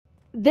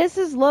This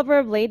is Lover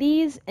of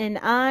Ladies, and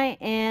I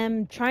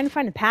am trying to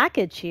find a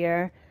package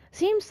here.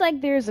 Seems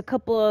like there's a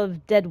couple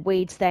of dead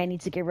weights that I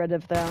need to get rid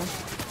of, though.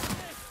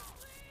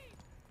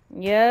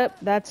 Yep,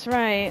 that's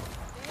right.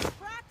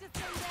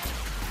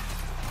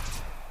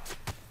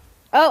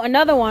 Oh,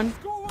 another one.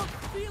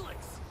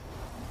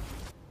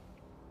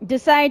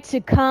 Decide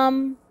to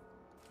come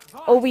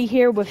over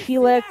here with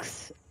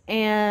Felix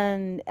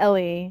and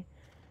Ellie.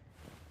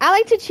 I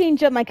like to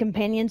change up my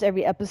companions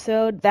every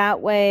episode.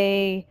 That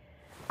way,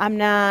 I'm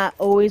not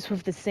always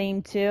with the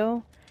same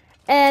two.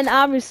 And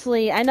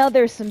obviously, I know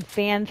there's some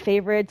fan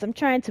favorites. I'm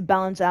trying to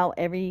balance out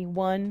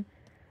everyone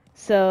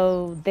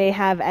so they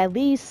have at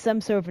least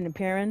some sort of an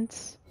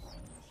appearance.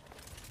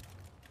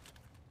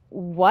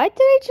 What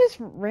did I just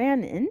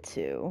ran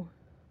into?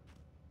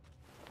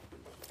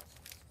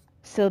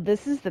 So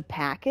this is the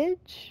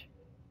package?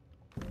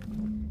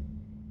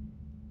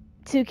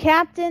 To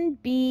Captain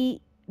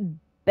B.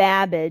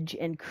 Babbage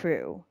and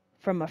crew,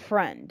 from a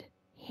friend.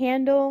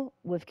 Handle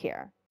with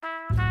care.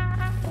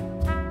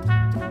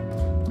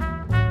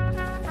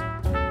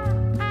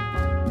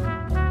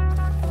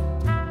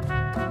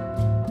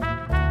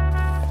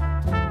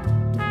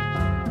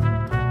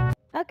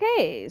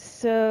 Okay,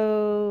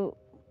 so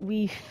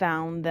we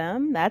found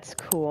them. That's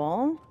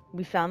cool.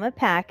 We found the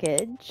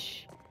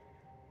package.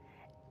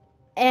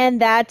 And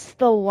that's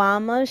the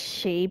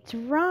llama-shaped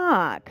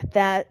rock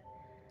that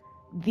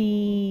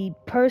the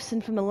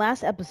person from the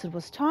last episode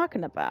was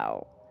talking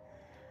about.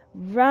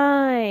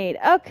 Right.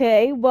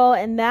 Okay, well,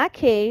 in that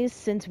case,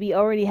 since we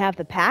already have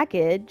the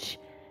package,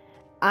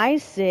 I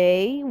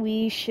say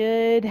we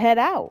should head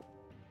out.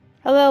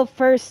 Hello,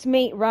 First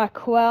Mate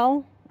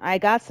Rockwell. I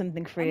got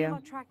something for Any you.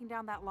 luck tracking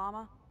down that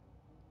llama?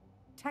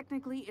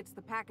 Technically, it's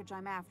the package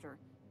I'm after,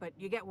 but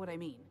you get what I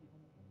mean.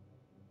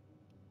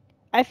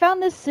 I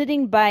found this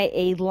sitting by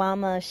a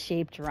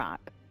llama-shaped rock.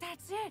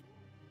 That's it!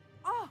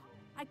 Oh,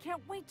 I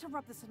can't wait to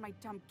rub this in my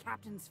dumb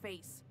captain's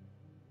face.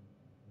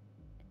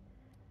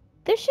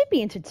 This should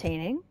be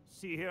entertaining.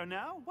 See here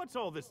now? What's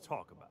all this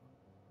talk about?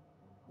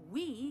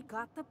 We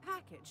got the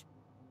package.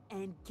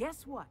 And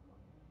guess what?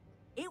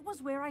 It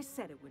was where I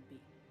said it would be.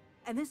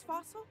 And this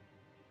fossil?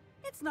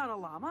 It's not a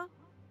llama.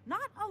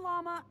 Not a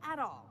llama at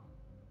all.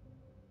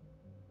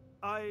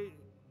 I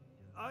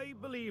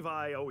believe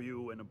I owe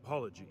you an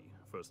apology,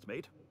 First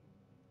Mate.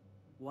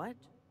 What?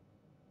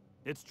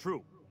 It's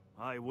true.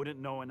 I wouldn't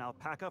know an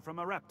alpaca from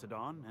a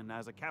raptidon, and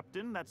as a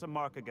captain, that's a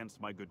mark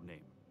against my good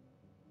name.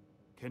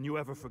 Can you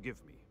ever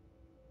forgive me?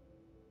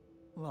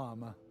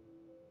 Llama.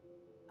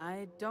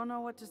 I don't know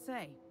what to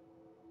say.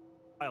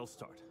 I'll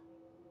start.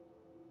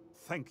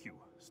 Thank you,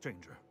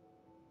 stranger.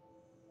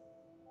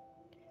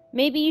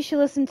 Maybe you should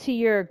listen to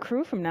your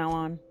crew from now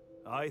on.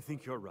 I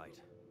think you're right.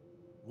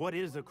 What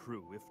is a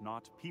crew if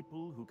not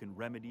people who can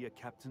remedy a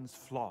captain's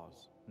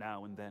flaws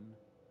now and then?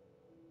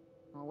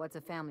 Well, what's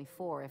a family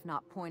for if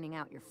not pointing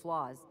out your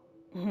flaws?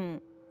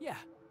 Yeah,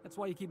 that's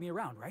why you keep me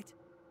around, right?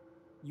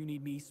 You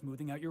need me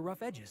smoothing out your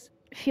rough edges.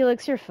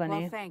 Felix, you're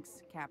funny. Well,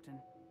 thanks, Captain.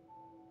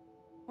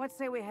 What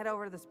say we head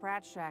over to the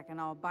Sprat Shack and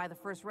I'll buy the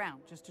first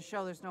round, just to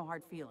show there's no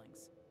hard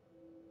feelings.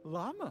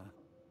 Llama?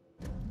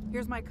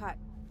 Here's my cut.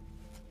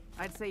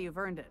 I'd say you've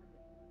earned it.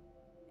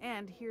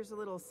 And here's a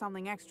little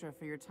something extra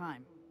for your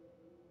time.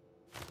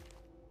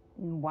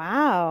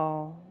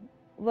 Wow.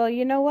 Well,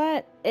 you know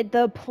what?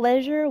 The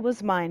pleasure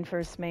was mine,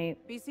 First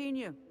Mate. Be seeing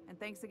you, and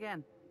thanks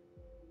again.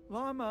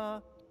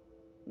 Llama?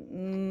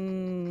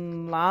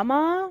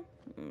 Llama?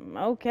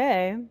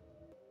 Okay.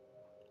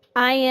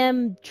 I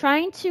am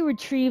trying to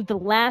retrieve the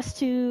last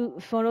two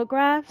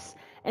photographs,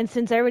 and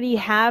since I already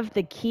have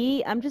the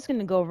key, I'm just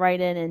gonna go right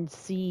in and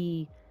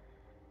see.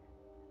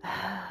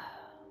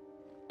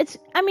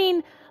 I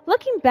mean,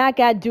 looking back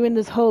at doing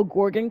this whole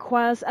Gorgon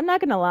quest, I'm not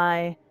gonna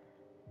lie.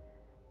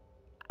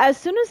 As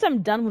soon as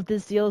I'm done with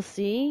this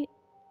DLC,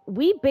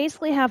 we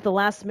basically have the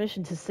last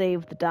mission to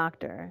save the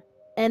Doctor.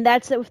 And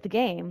that's it with the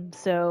game,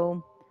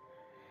 so...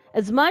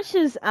 As much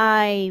as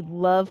I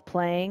love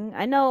playing,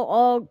 I know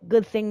all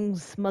good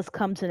things must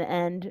come to an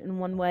end in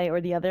one way or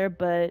the other,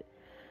 but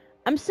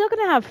I'm still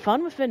gonna have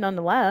fun with it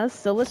nonetheless,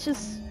 so let's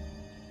just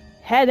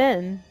head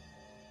in.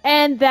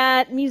 And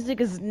that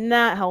music is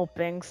not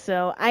helping,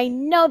 so I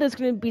know there's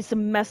gonna be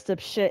some messed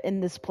up shit in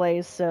this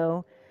place,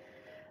 so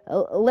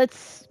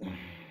let's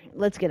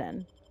get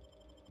in.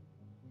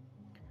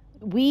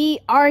 We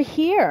are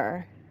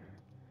here!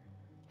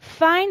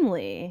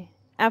 Finally!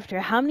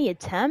 After how many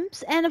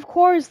attempts? And of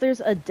course,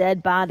 there's a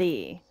dead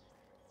body.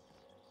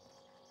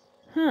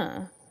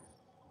 Huh.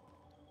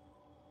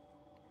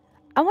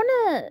 I want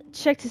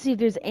to check to see if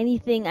there's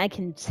anything I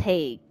can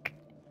take.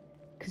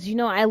 Because, you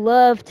know, I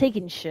love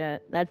taking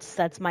shit.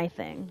 That's my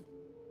thing.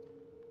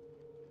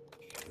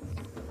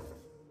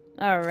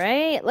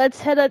 Alright, let's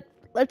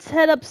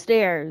head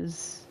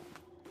upstairs.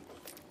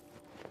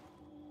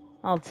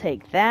 I'll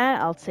take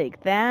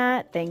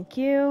that, thank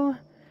you.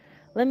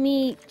 Let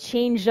me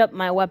change up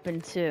my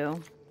weapon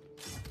too.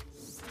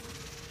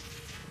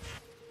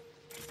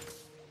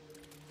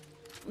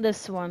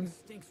 This one.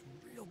 Stinks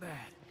real bad.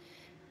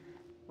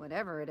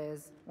 Whatever it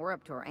is, we're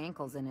up to our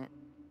ankles in it.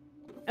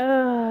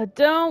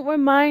 Don't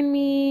remind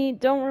me.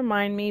 Don't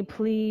remind me,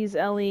 please,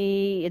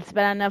 Ellie. It's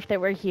bad enough that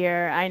we're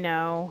here. I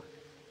know.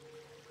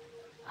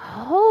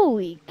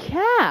 Holy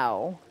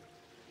cow.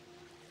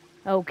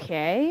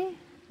 Okay.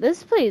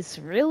 This place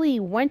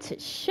really went to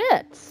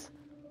shit.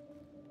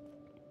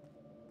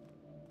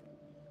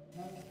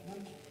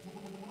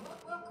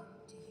 Welcome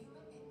to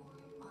Human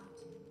Inquiry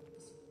Monitoring,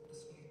 the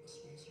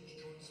Spacer's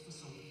Choice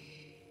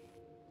Facility.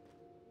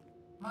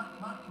 My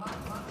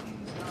name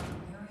is Dr.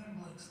 Marion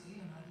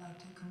Blakesley, and I'd like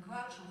to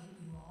congratulate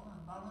you all on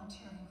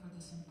volunteering for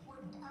this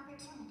important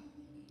opportunity.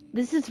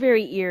 This is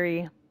very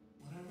eerie.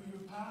 Whatever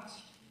your past,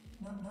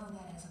 know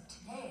that as of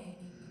today,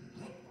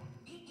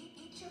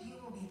 each of you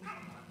will be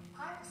part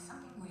of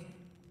something greater.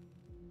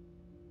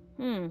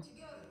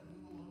 Together, we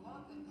will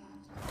unlock the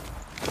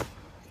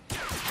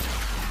path.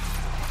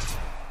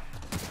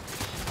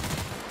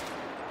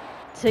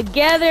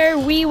 Together,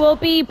 we will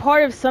be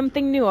part of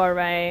something new,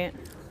 alright?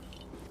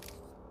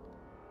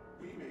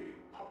 We made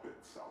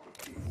puppets out of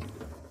people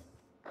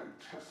and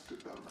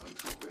tested them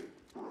until they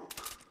broke.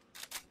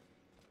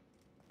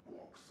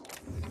 Walk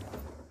softly by them.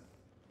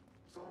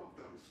 Some of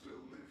them still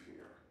live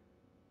here,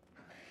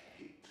 and they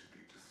hate to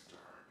be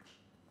disturbed.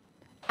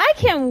 I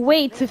can't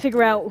wait to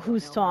figure out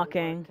who's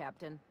talking.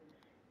 Captain.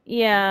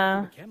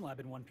 Yeah. The chem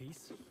lab in one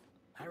piece.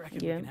 I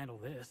reckon Yeah. we can handle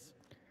this.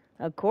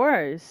 Of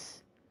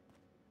course.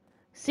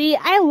 See,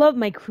 I love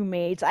my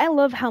crewmates. I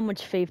love how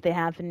much faith they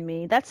have in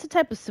me. That's the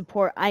type of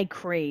support I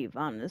crave,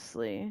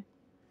 honestly.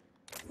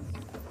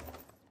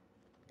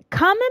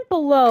 Comment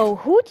below,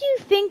 who do you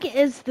think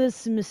is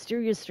this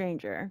mysterious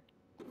stranger?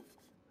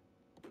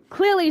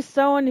 Clearly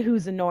someone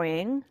who's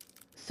annoying.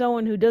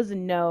 Someone who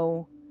doesn't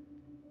know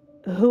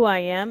who I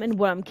am and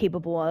what I'm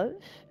capable of.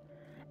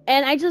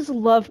 And I just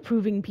love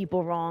proving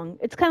people wrong.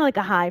 It's kind of like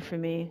a high for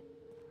me.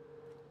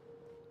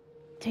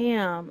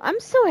 Damn, I'm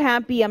so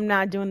happy I'm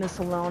not doing this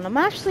alone. I'm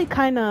actually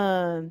kind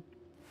of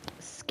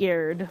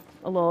scared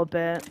a little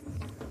bit.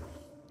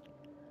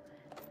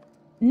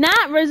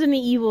 Not Resident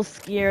Evil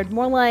scared,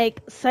 more like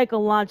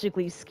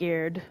psychologically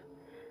scared.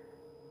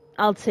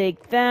 I'll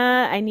take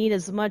that. I need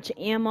as much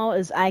ammo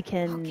as I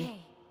can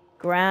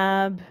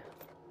grab.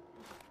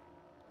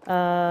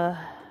 Alright.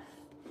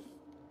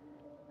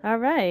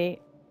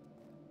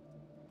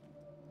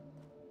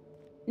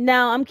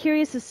 Now, I'm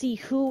curious to see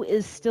who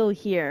is still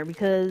here,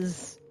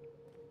 because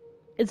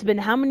it's been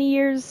how many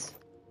years?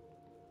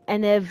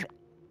 And if... Show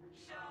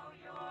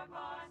your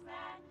boss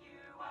that you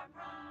are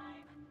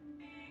prime,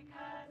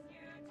 because you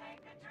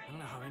take the I don't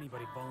know how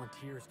anybody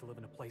volunteers to live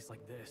in a place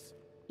like this.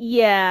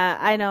 Yeah,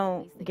 I At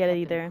don't least they get it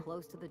kept them either.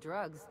 Close to the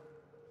drugs.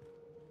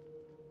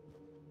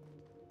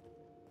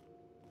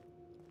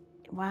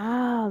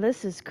 Wow,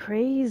 this is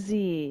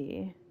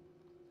crazy.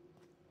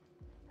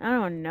 I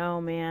don't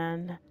know,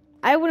 man.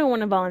 I wouldn't want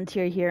to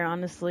volunteer here,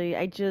 honestly.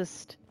 I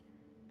just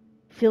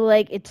feel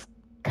like it's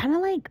kind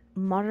of like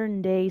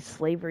modern day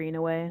slavery in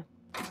a way.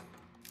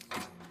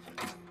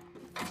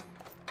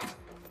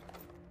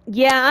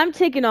 Yeah, I'm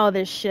taking all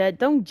this shit.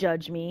 Don't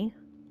judge me.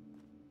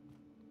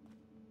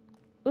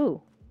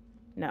 Ooh.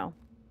 No.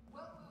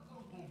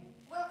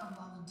 Welcome,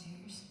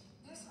 volunteers.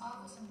 This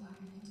office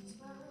environment is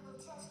where we will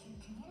test your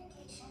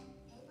communication,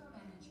 paper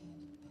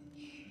management,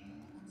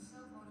 and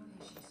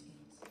self-motivation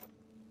skills.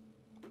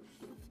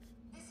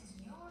 This is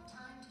your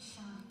time to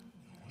shine.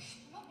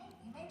 You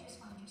may just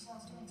find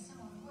yourselves doing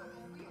similar work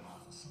in a real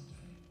office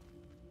someday.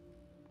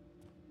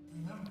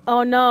 Remember,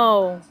 Oh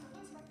no.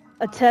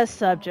 A test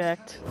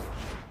subject.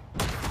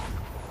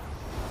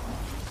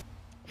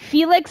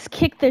 Felix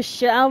kicked the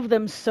shit out of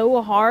them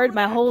so hard,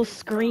 my whole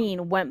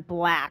screen went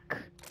black.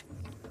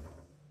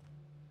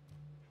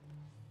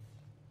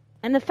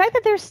 And the fact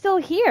that they're still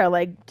here,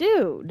 like,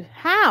 dude,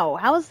 how?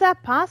 How is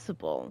that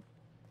possible?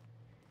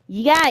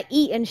 You gotta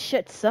eat and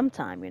shit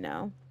sometime, you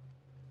know?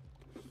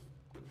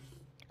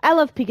 I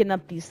love picking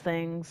up these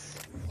things.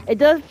 It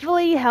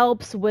definitely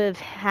helps with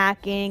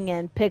hacking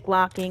and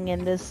picklocking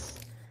and this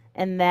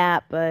and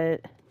that,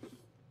 but...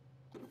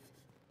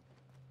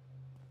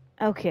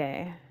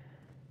 Okay.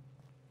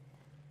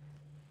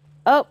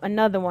 Oh,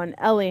 another one.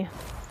 Ellie.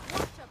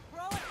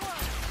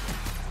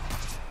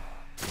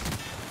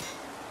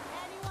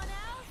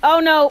 Oh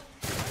no!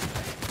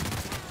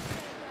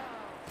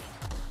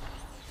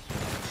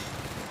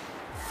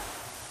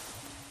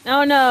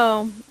 Oh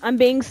no! I'm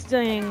being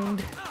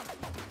stinged.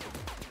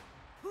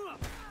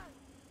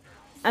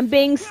 I'm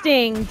being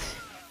stinged.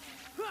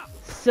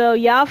 So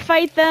y'all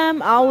fight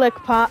them. I'll lick,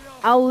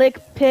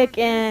 pick,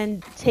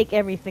 and take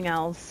everything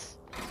else.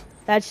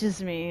 That's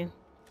just me.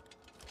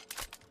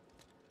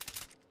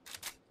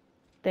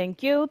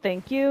 Thank you,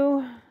 thank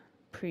you.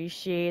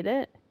 Appreciate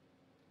it.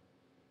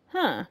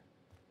 Huh.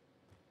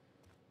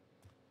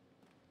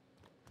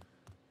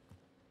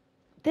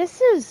 This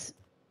is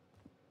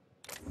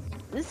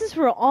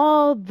where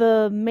all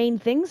the main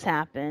things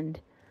happened.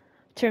 In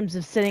terms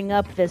of setting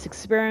up this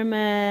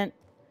experiment,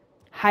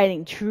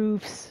 hiding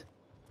truths.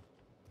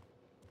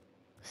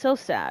 So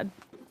sad.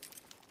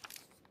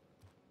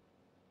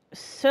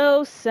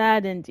 So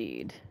sad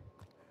indeed.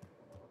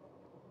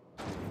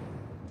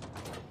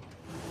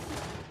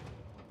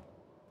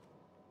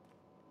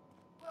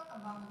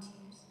 Welcome,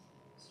 volunteers.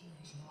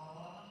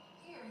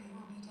 Here you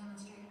will be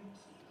demonstrating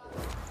key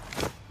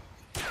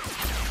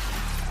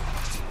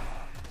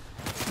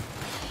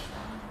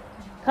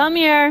Come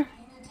here.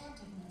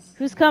 inattentiveness.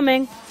 Who's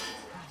coming?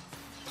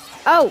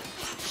 Oh,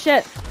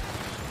 shit.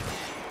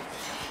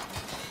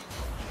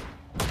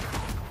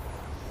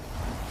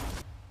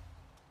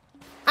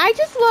 I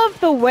just love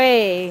the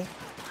way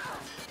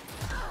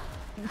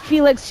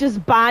Felix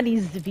just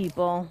bodies the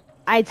people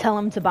I tell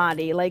him to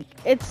body. Like,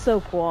 it's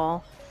so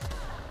cool.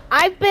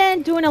 I've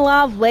been doing a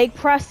lot of leg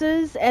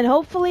presses, and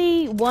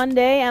hopefully one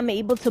day I'm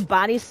able to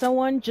body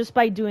someone just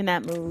by doing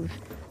that move.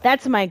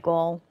 That's my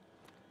goal.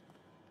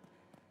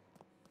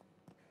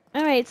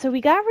 Alright, so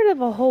we got rid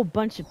of a whole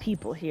bunch of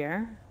people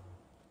here.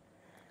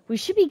 We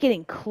should be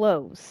getting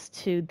close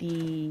to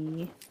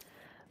the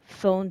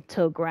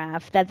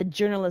photograph that the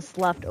journalist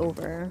left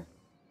over.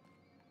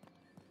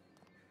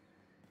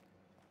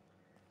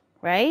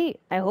 Right?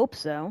 I hope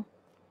so.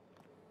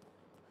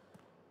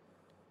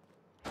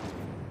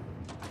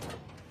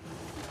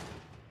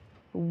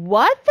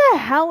 What the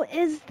hell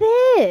is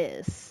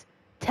this?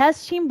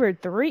 Test chamber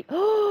 3?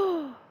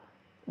 Oh,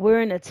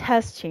 we're in a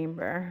test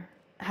chamber.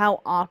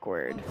 How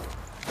awkward.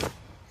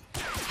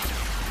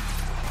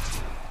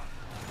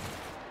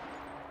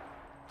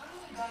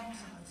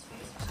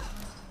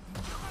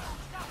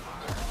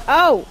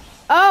 Oh!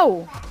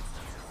 Oh!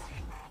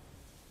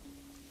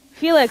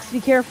 Felix, be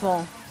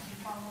careful.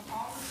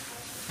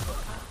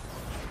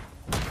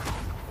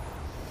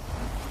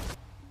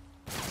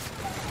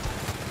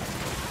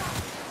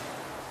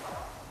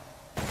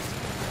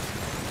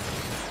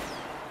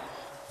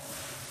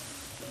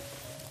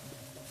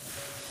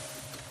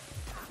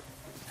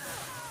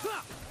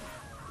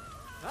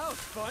 That was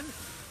fun.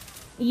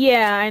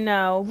 Yeah, I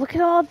know. Look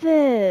at all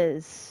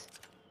this.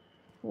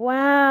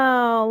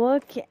 Wow,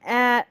 look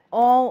at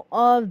all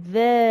of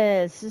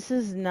this. This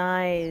is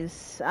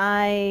nice.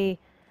 I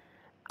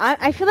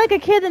feel like a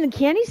kid in a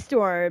candy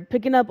store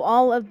picking up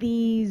all of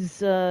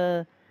these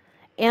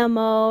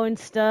ammo and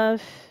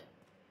stuff.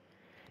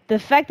 The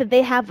fact that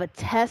they have a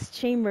test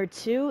chamber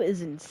too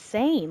is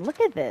insane.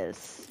 Look at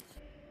this.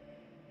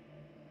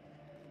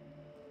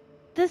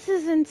 This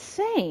is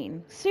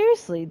insane.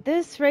 Seriously,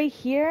 this right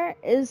here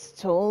is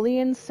totally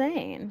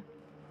insane.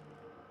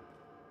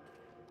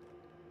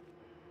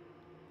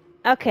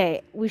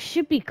 Okay, we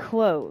should be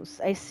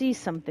close. I see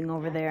something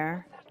over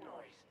there.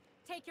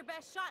 Take your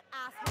best shot,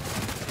 asshole.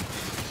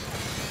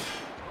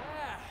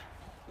 Yeah.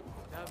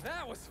 Now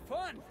that was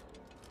fun.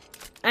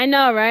 I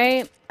know,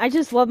 right? I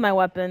just love my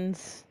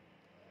weapons.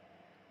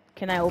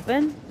 Can I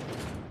open?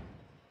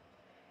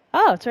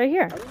 Oh, it's right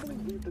here. I don't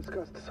believe we've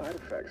discussed side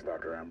effects,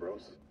 Dr.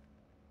 Ambrose.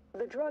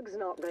 The drug's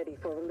not ready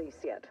for release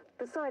yet.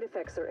 The side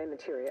effects are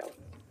immaterial.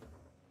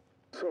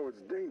 So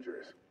it's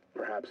dangerous.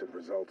 Perhaps it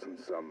results in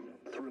some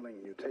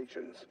thrilling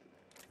mutations.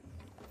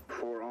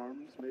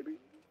 Forearms, maybe?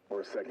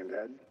 Or a second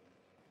head?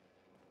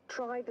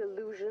 Try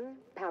delusion,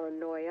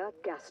 paranoia,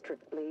 gastric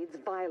bleeds,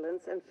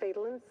 violence, and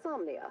fatal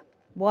insomnia.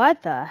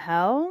 What the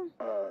hell?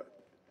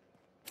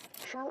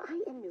 Shall I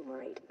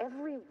enumerate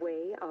every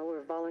way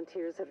our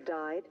volunteers have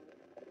died?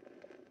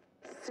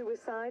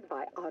 Suicide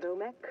by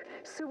automech,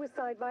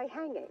 suicide by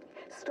hanging,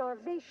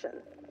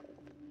 starvation.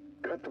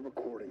 Cut the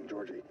recording,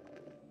 Georgie.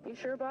 You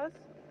sure, boss?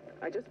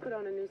 I just put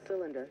on a new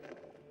cylinder.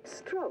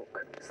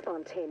 Stroke,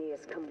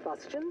 spontaneous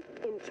combustion,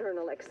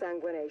 internal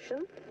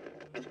exsanguination.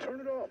 Just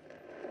turn it off.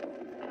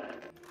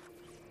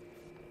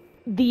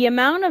 The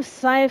amount of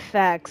side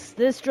effects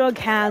this drug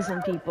has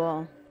on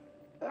people.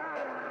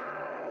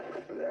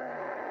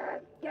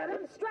 Get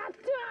him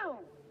strapped down!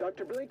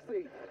 Dr.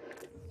 Blakeslee.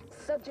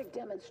 Subject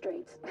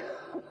demonstrates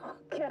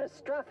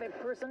catastrophic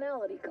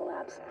personality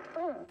collapse.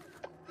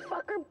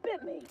 Fucker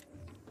bit me.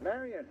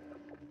 Marion.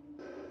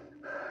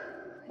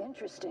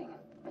 Interesting.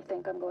 I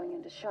think I'm going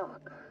into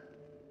shock.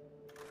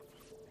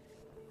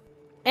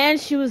 And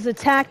she was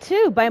attacked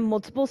too by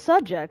multiple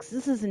subjects.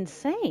 This is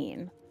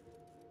insane.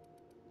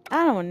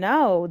 I don't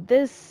know.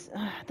 This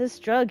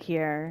drug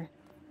here.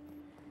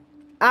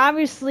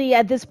 Obviously,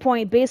 at this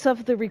point, based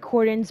off of the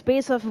recordings,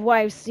 based off of what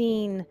I've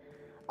seen,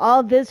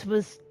 all this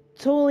was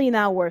totally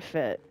not worth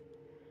it.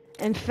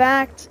 In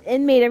fact, it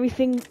made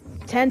everything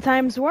 10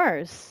 times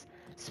worse.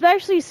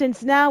 Especially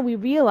since now we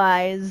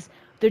realize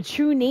the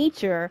true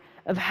nature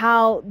of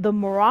how the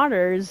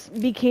Marauders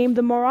became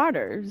the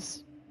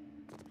Marauders.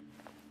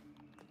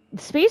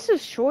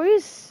 Spacer's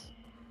Choice?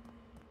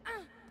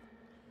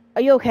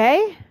 Are you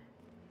okay?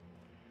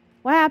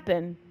 What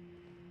happened?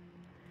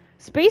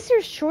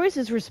 Spacer's Choice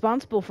is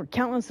responsible for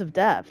countless of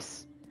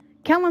deaths.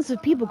 Countless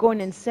of people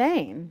going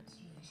insane.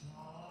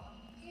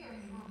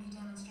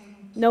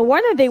 No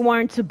wonder they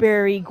wanted to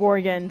bury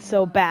Gorgon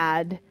so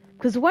bad.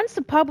 Because once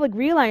the public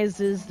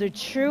realizes the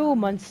true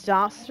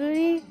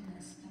monstrosity,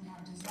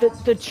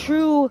 the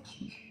true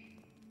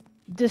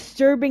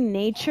disturbing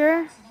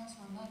nature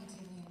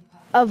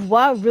of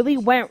what really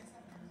went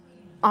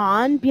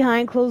on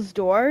behind closed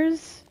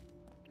doors,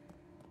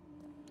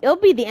 It'll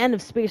be the end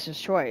of Spacer's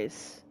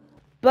Choice.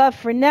 But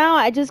for now,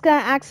 I just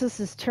gotta access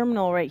this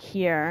terminal right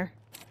here.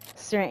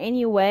 Is there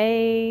any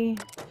way?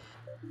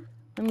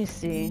 Let me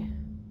see.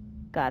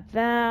 Got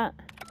that.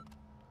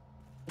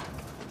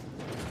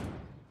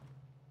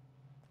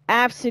 I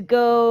have to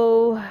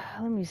go.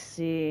 Let me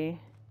see.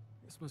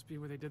 This must be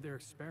where they did their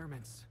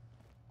experiments.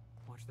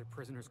 Watch their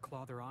prisoners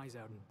claw their eyes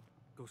out and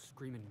go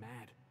screaming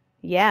mad.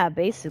 Yeah,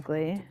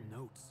 basically. Took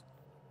notes.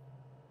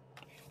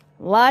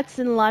 Lots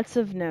and lots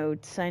of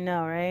notes. I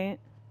know, right?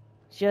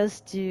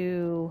 Just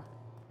to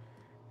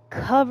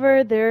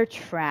cover their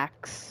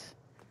tracks.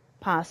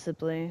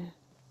 Possibly.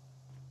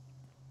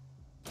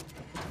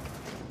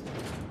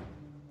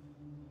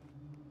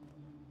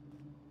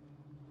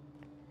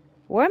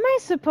 Where am I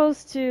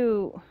supposed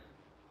to...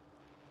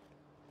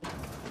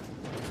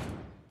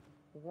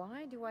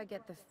 Why do I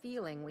get the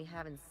feeling we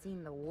haven't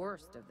seen the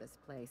worst of this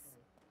place?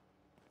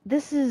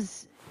 This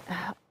is...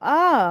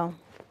 Oh.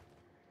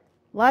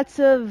 Lots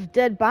of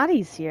dead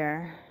bodies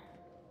here.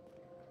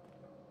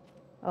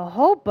 A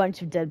whole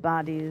bunch of dead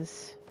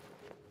bodies.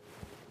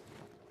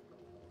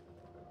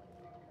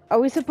 Are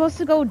we supposed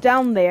to go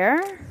down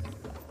there?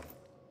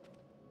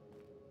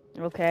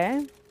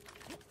 Okay.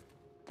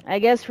 I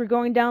guess we're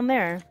going down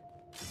there.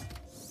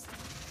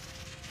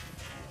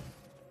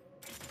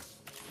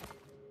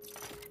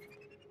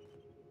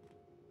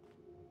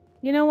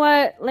 You know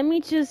what? Let me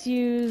just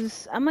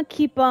use... I'm gonna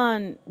keep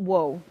on...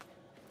 Whoa.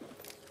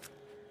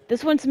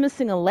 This one's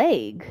missing a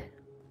leg.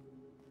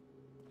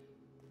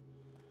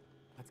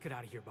 Let's get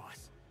out of here,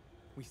 boss.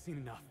 We've seen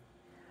enough.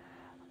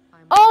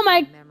 Oh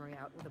my... Memory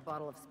out with a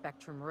bottle of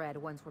Spectrum Red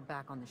once we're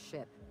back on the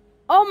ship.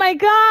 Oh my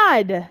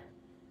god!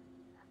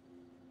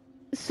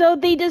 So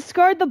they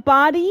discard the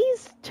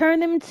bodies? Turn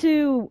them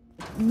to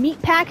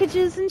meat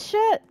packages and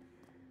shit?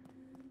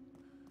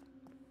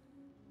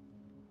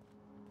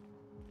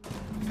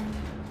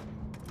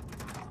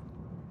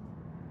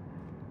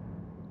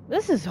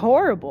 This is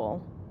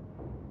horrible.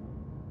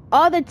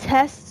 All the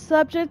test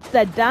subjects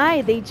that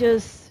die, they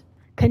just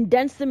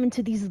condense them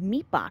into these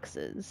meat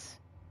boxes.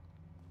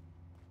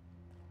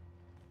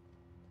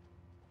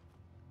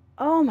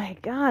 Oh my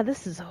god,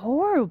 this is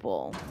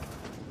horrible.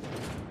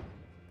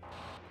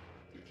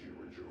 Did you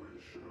enjoy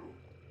the show?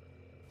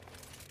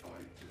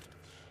 I didn't.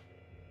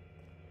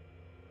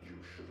 You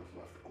should have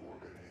left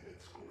Gorgon in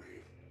its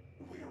grave,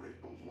 where it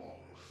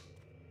belongs.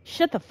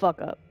 Shut the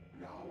fuck up.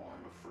 Now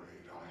I'm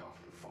afraid I have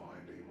to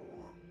find a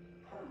more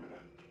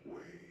permanent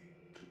way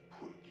to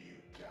put you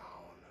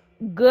down.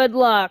 Good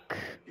luck.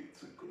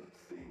 It's a good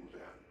thing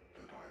then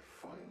that I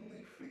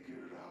finally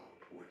figured out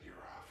what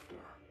you're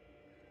after.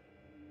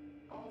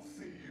 I'll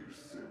see you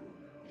soon,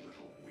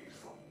 little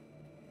weasel.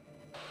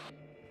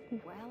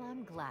 Well,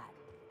 I'm glad.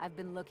 I've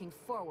been looking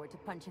forward to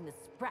punching the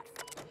sprat.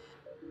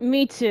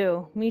 Me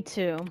too. Me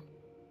too.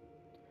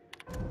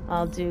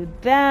 I'll do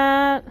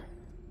that.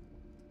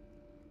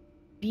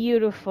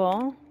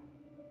 Beautiful.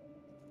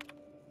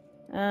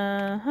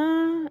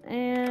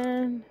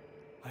 And...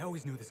 I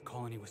always knew this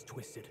colony was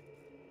twisted.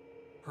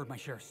 Heard my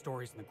share of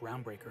stories in the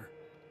Groundbreaker.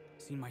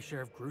 Seen my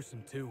share of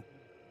gruesome, too.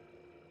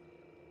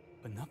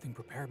 But nothing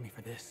prepared me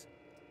for this.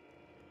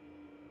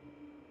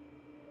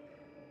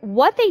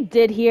 What they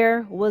did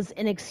here was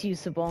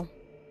inexcusable.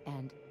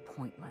 And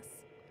pointless.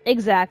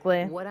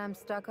 Exactly. What I'm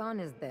stuck on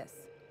is this.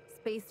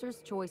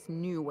 Spacer's Choice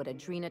knew what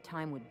Adrena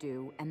Time would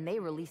do, and they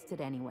released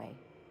it anyway.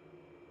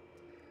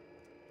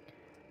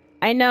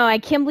 I know, I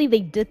can't believe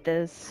they did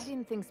this. I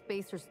didn't think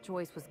Spacer's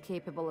Choice was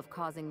capable of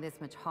causing this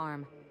much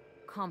harm.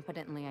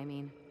 Competently, I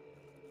mean.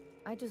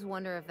 I just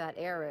wonder if that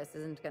heiress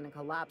isn't gonna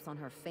collapse on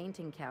her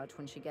fainting couch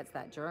when she gets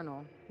that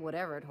journal,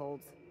 whatever it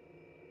holds.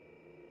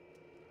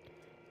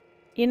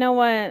 You know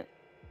what?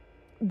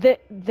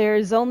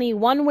 There's only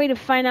one way to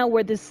find out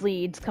where this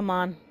leads. Come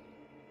on.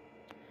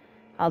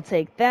 I'll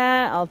take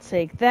that. I'll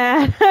take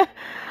that.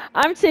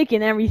 I'm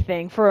taking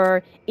everything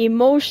for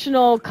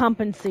emotional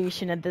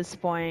compensation at this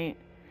point.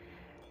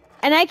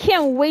 And I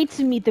can't wait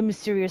to meet the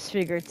mysterious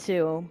figure,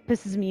 too.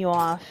 Pisses me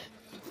off.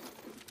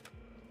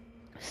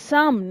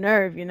 Some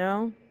nerve, you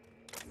know?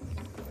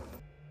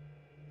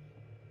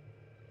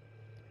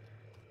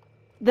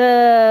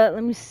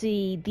 Let me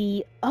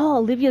see,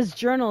 Olivia's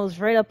journal is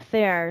right up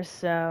there,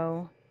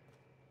 so...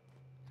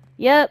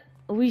 Yep,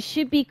 we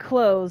should be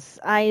close.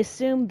 I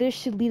assume this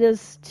should lead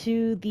us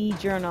to the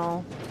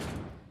journal.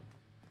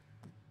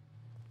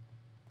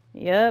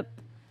 Yep.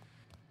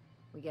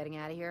 We getting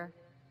out of here?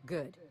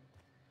 Good.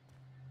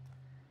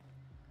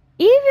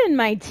 Even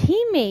my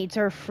teammates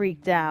are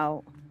freaked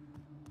out.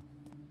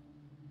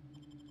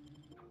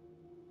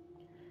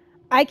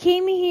 I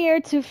came here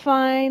to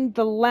find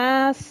the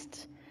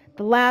last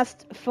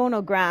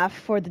phonograph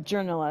for the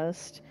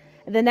journalist.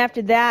 And then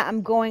after that,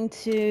 I'm going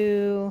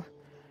to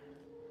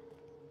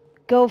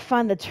go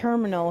find the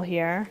terminal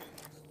here.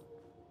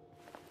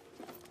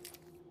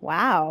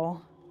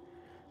 Wow.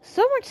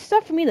 So much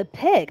stuff for me to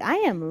pick. I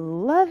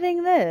am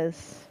loving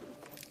this.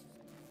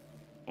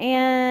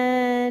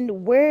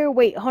 And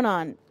wait, hold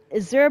on.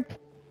 Is there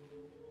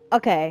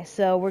okay,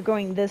 so we're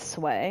going this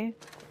way.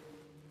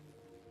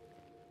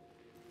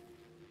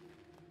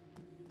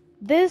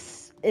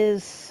 This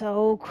is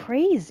so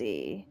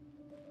crazy.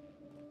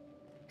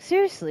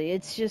 Seriously,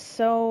 it's just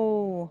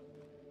so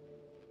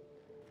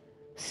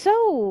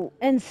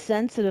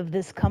insensitive of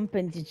this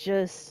company to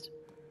just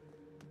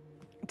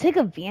take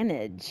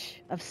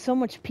advantage of so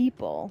much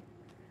people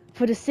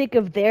for the sake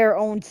of their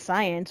own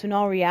science, when in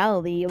all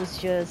reality it was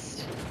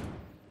just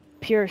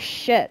pure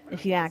shit,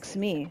 if you ask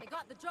me. They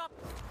got the job.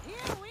 Here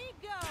we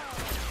go.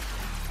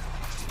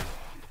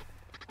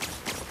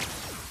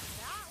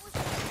 That was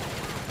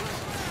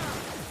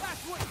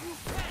that's what you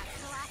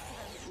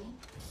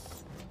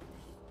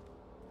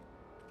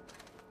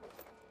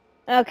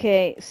get.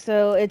 Okay,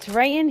 so it's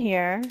right in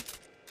here.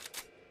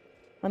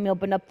 Let me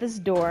open up this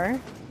door.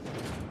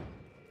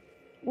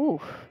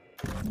 Ooh.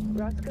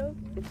 Roscoe,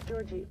 it's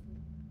Georgie.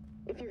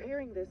 If you're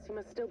hearing this, you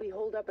must still be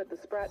holed up at the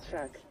Sprat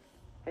Shack.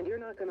 And you're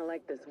not gonna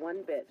like this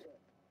one bit.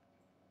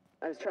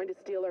 I was trying to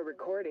steal our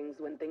recordings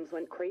when things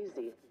went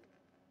crazy.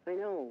 I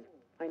know.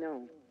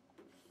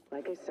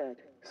 Like I said,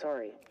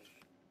 sorry.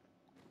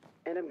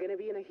 And I'm gonna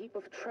be in a heap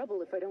of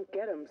trouble if I don't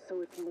get them,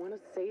 so if you want to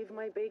save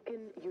my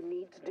bacon, you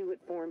need to do it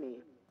for me.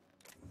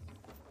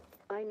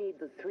 I need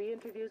the 3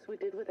 interviews we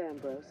did with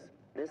Ambrose,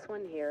 this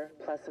one here,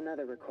 plus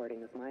another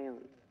recording of my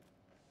own.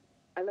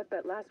 I left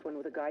that last one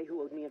with a guy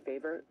who owed me a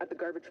favor at the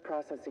garbage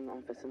processing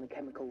office in the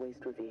chemical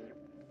waste ravine.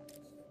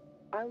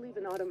 I'll leave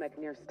an automech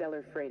near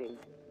Stellar Freighting.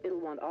 It'll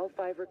want all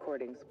 5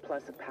 recordings,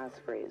 plus a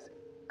passphrase.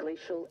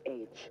 Glacial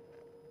Age.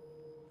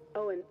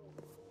 Oh, and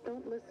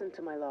don't listen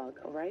to my log,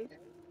 all right?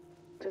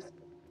 Just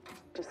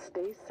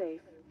stay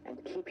safe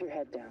and keep your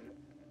head down.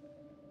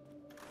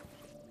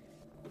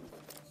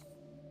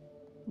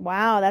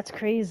 Wow, that's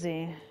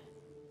crazy.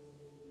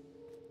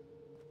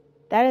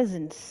 That is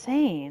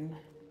insane.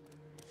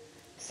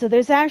 So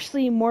there's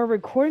actually more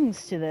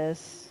recordings to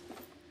this.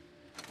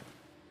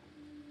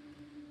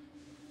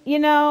 You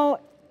know,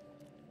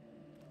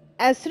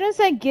 as soon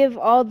as I give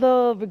all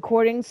the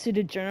recordings to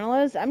the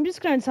journalist, I'm just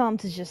gonna tell him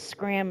to just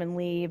scram and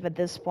leave at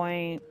this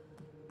point.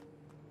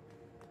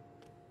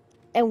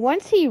 And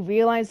once he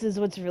realizes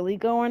what's really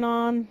going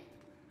on,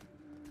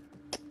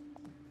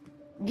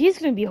 he's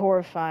gonna be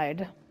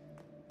horrified.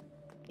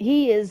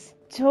 He is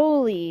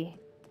totally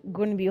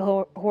going to be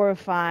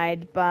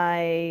horrified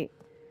by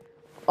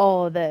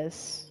all of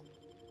this.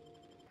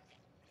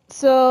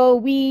 So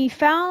we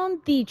found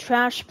the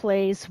trash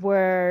place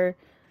where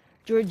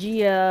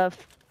Georgia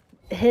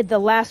hid the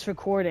last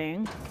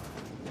recording.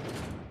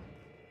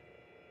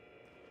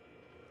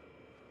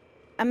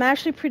 I'm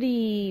actually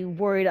pretty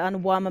worried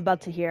on what I'm about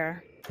to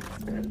hear.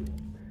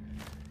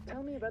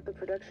 Tell me about the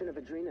production of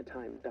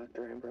Adrenatime,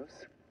 Dr.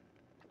 Ambrose.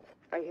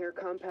 I hear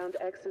Compound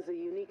X is a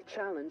unique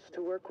challenge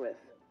to work with.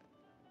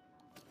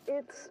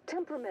 It's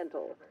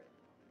temperamental.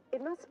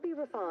 It must be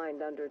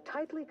refined under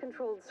tightly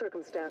controlled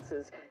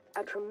circumstances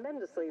at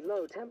tremendously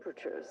low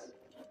temperatures.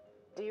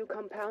 Do you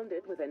compound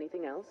it with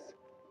anything else?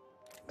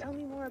 Tell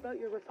me more about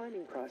your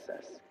refining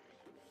process.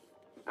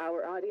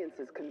 Our audience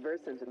is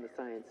conversant in the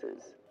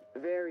sciences,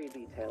 very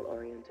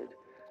detail-oriented,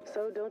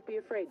 so don't be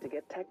afraid to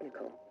get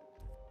technical.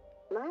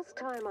 Last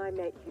time I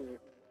met you,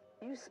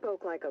 you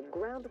spoke like a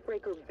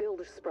groundbreaker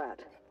builder sprat.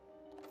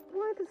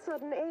 Why the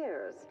sudden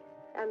airs?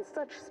 And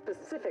such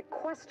specific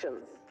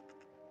questions?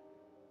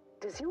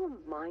 Does your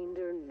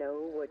minder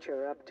know what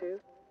you're up to?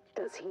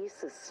 Does he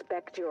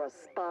suspect you're a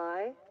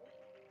spy?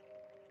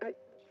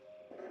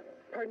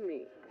 Pardon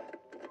me.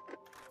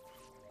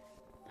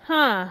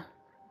 Huh.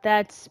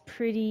 That's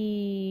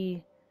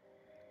pretty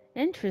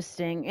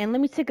interesting. And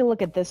let me take a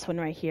look at this one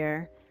right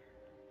here.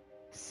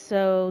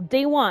 So,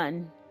 day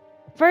 1.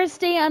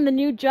 First day on the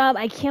new job,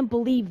 I can't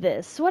believe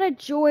this. What a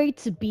joy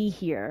to be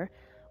here.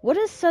 What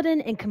a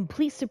sudden and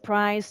complete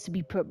surprise to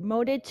be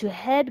promoted to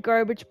head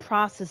garbage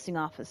processing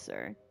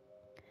officer.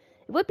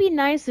 It would be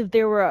nice if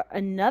there were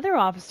another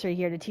officer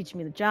here to teach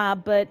me the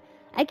job, but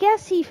I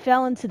guess he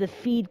fell into the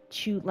feed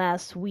chute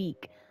last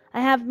week.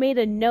 I have made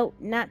a note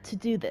not to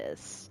do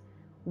this.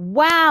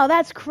 Wow,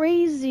 that's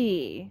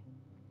crazy.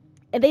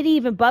 And they didn't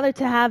even bother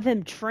to have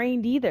him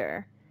trained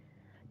either.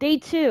 Day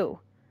 2.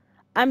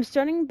 I'm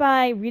starting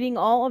by reading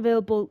all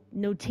available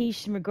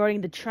notation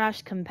regarding the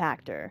trash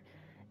compactor.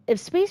 If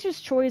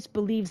Spacer's Choice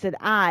believes that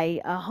I,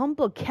 a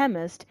humble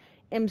chemist,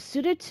 am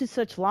suited to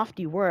such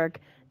lofty work,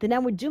 then I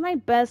would do my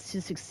best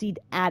to succeed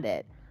at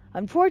it.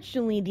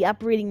 Unfortunately, the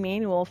operating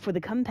manual for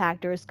the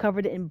compactor is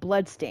covered in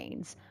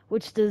bloodstains,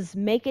 which does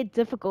make it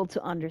difficult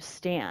to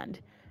understand.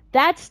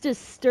 That's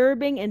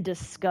disturbing and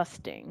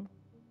disgusting.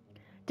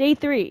 Day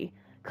 3.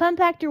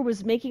 Compactor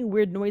was making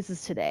weird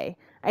noises today.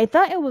 I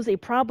thought it was a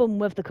problem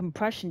with the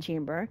compression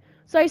chamber,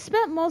 so I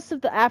spent most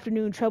of the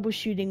afternoon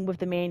troubleshooting with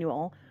the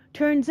manual.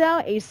 Turns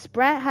out a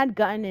sprat had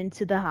gotten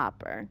into the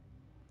hopper.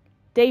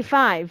 Day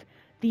 5.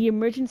 The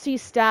emergency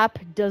stop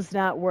does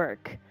not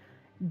work.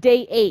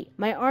 Day 8.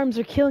 My arms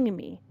are killing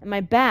me, and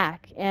my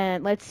back,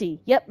 and let's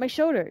see, yep, my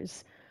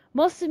shoulders.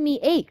 Most of me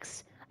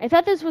aches. I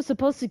thought this was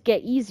supposed to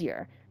get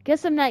easier.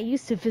 Guess I'm not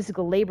used to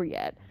physical labor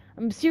yet.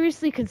 I'm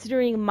seriously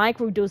considering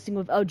microdosing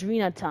with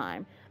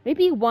Adrenatime.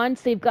 Maybe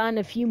once they've gotten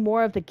a few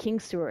more of the king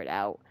sorted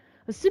out.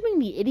 Assuming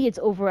the idiots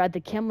over at the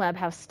chem lab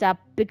have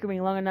stopped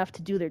bickering long enough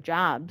to do their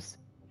jobs.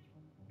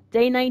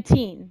 Day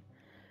 19.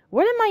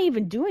 What am I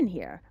even doing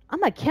here?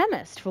 I'm a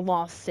chemist, for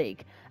law's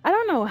sake. I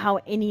don't know how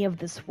any of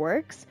this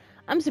works.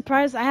 I'm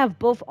surprised I have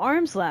both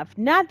arms left.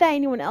 Not that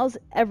anyone else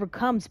ever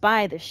comes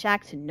by the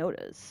shack to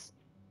notice.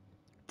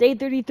 Day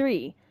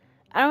 33.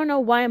 I don't know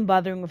why I'm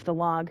bothering with the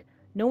log.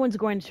 No one's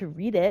going to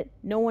read it.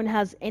 No one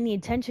has any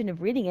intention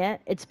of reading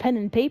it. It's pen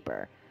and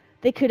paper.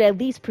 They could at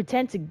least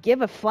pretend to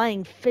give a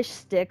flying fish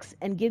sticks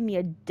and give me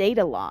a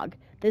data log.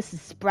 This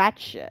is sprat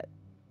shit.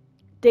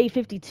 Day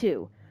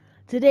 52.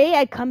 Today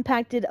I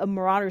compacted a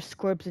marauder's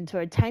corpse into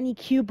a tiny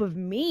cube of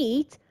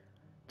meat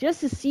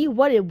just to see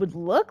what it would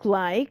look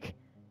like.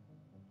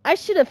 I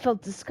should have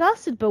felt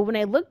disgusted, but when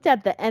I looked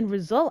at the end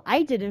result,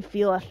 I didn't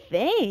feel a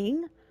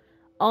thing.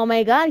 Oh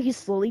my god, he's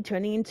slowly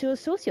turning into a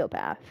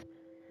sociopath.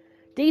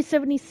 Day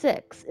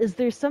 76. Is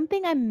there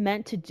something I'm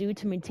meant to do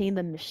to maintain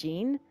the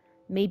machine?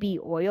 Maybe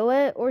oil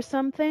it or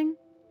something?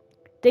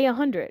 Day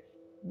 100.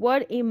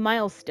 What a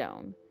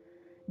milestone.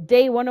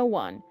 Day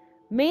 101.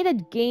 Made a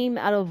game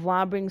out of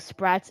lobbing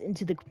sprats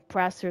into the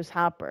compressor's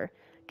hopper.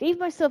 Gave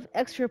myself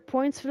extra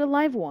points for the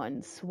live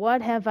ones.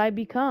 What have I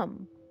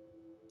become?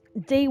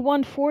 Day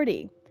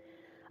 140.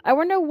 I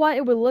wonder what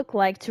it would look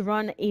like to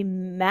run a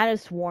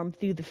Mattis worm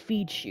through the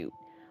feed chute.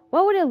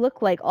 What would it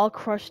look like all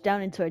crushed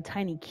down into a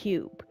tiny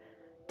cube?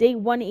 Day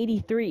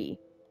 183.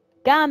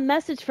 Got a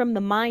message from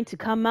the mine to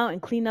come out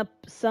and clean up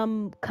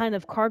some kind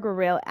of cargo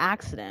rail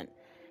accident.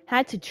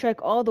 Had to trek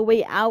all the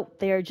way out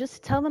there just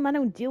to tell them I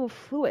don't deal with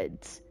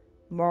fluids.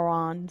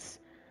 Morons.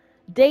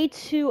 Day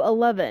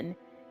 211.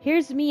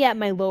 Here's me at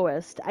my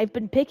lowest. I've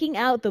been picking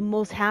out the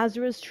most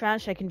hazardous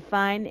trash I can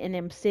find and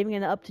am saving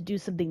it up to do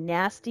something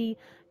nasty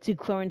to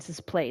Clarence's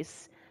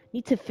place.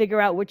 Need to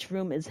figure out which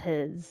room is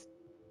his.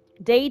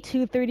 Day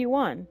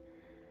 231.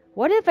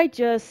 What if I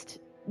just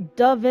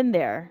dove in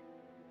there?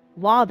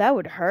 Law, that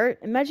would hurt.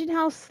 Imagine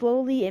how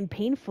slowly and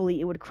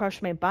painfully it would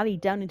crush my body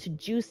down into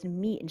juice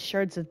and meat and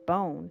shards of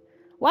bone.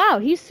 Wow,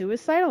 he's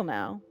suicidal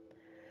now.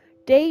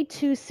 Day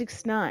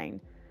 269.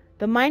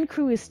 The mine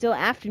crew is still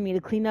after me to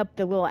clean up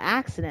the little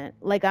accident,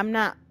 like I'm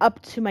not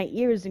up to my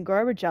ears in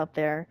garbage out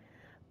there.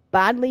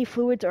 Bodily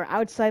fluids are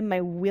outside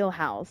my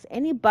wheelhouse.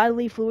 Any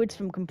bodily fluids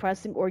from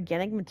compressing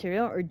organic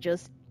material are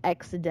just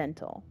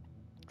incidental.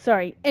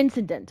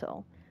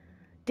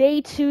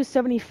 Day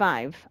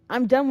 275.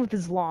 I'm done with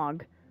this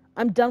log.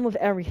 I'm done with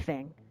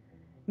everything.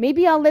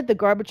 Maybe I'll let the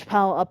garbage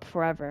pile up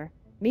forever.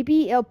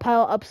 Maybe it'll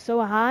pile up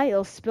so high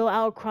it'll spill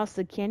out across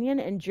the canyon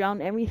and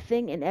drown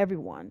everything and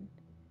everyone.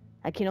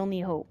 I can only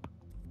hope.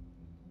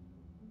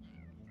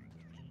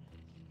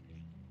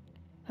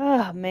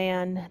 Oh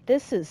man,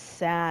 this is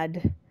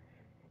sad.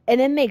 And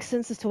it makes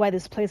sense as to why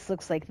this place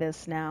looks like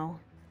this now.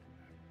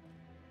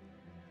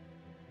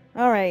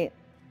 Alright.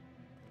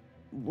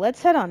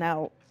 Let's head on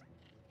out.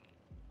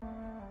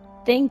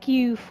 Thank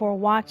you for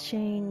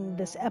watching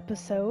this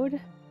episode.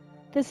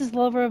 This is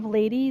Lover of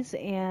Ladies,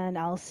 and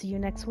I'll see you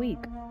next week.